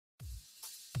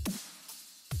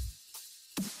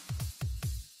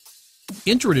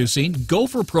Introducing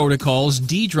Gopher Protocol's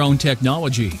dDrone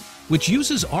technology, which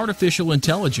uses artificial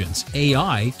intelligence,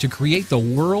 AI, to create the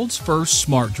world's first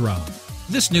smart drone.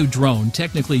 This new drone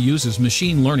technically uses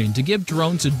machine learning to give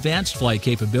drones advanced flight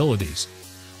capabilities.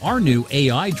 Our new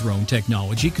AI drone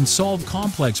technology can solve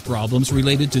complex problems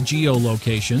related to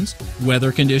geolocations,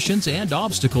 weather conditions, and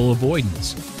obstacle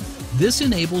avoidance. This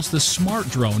enables the smart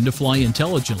drone to fly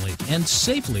intelligently and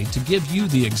safely to give you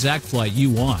the exact flight you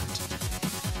want.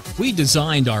 We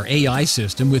designed our AI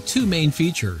system with two main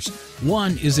features.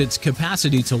 One is its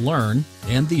capacity to learn,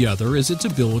 and the other is its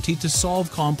ability to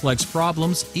solve complex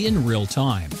problems in real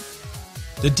time.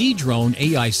 The dDrone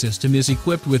AI system is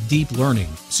equipped with deep learning,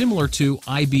 similar to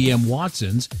IBM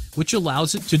Watson's, which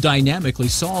allows it to dynamically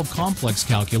solve complex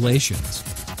calculations.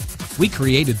 We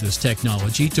created this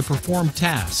technology to perform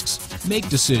tasks, make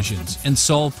decisions, and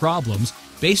solve problems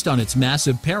based on its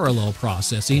massive parallel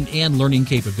processing and learning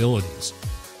capabilities.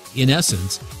 In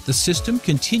essence, the system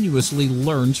continuously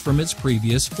learns from its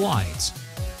previous flights.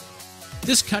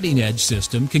 This cutting-edge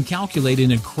system can calculate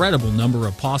an incredible number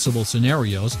of possible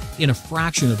scenarios in a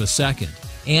fraction of a second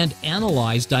and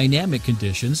analyze dynamic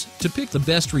conditions to pick the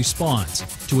best response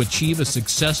to achieve a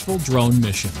successful drone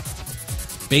mission.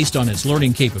 Based on its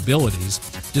learning capabilities,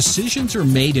 decisions are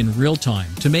made in real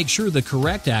time to make sure the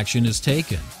correct action is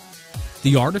taken.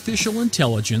 The artificial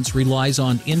intelligence relies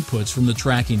on inputs from the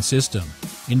tracking system,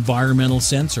 environmental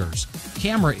sensors,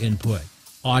 camera input,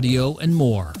 audio, and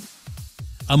more.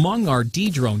 Among our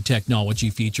dDrone technology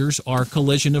features are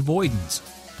collision avoidance,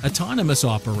 autonomous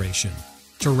operation,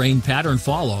 terrain pattern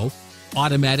follow,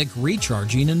 automatic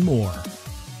recharging, and more.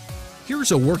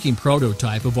 Here's a working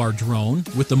prototype of our drone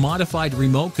with the modified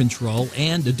remote control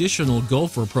and additional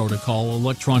Gopher Protocol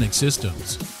electronic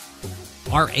systems.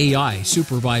 Our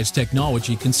AI-supervised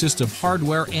technology consists of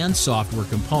hardware and software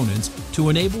components to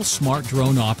enable smart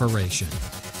drone operation.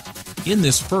 In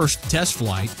this first test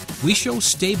flight, we show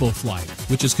stable flight,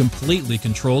 which is completely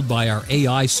controlled by our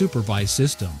AI-supervised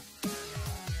system.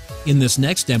 In this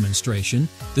next demonstration,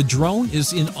 the drone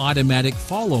is in automatic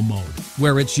follow mode,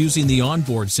 where it's using the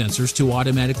onboard sensors to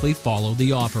automatically follow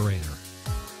the operator.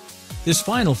 This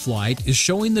final flight is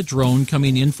showing the drone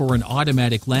coming in for an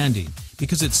automatic landing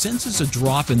because it senses a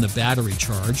drop in the battery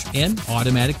charge and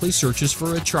automatically searches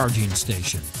for a charging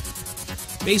station.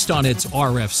 Based on its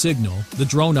RF signal, the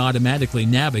drone automatically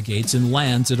navigates and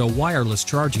lands at a wireless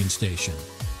charging station.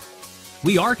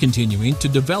 We are continuing to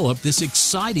develop this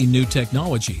exciting new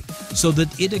technology so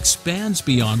that it expands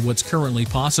beyond what's currently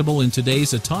possible in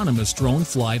today's autonomous drone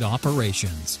flight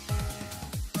operations.